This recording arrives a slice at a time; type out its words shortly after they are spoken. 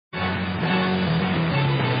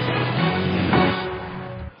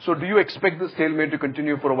So do you expect the stalemate to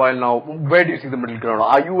continue for a while now? Where do you see the middle ground?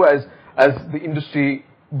 Are you as the industry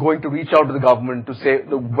going to reach out to the government to say,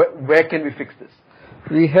 where can we fix this?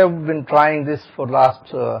 We have been trying this for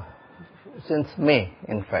since May,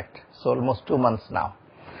 in fact, so almost 2 months now.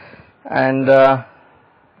 And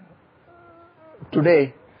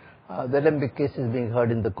today, the Alembic case is being heard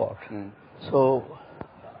in the court. So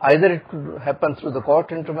either it could happen through the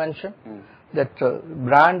court intervention, that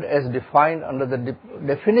brand as defined under the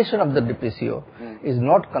definition of the DPCO is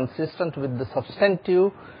not consistent with the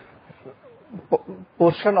substantive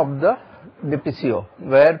portion of the DPCO,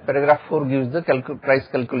 where paragraph 4 gives the price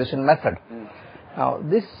calculation method. Now,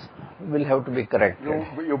 this will have to be corrected.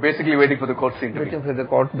 You're basically waiting for the court to intervene. Waiting for the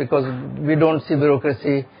court, because we don't see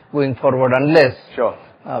bureaucracy going forward unless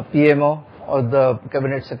PMO or the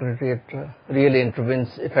Cabinet Secretariat really intervenes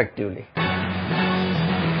effectively.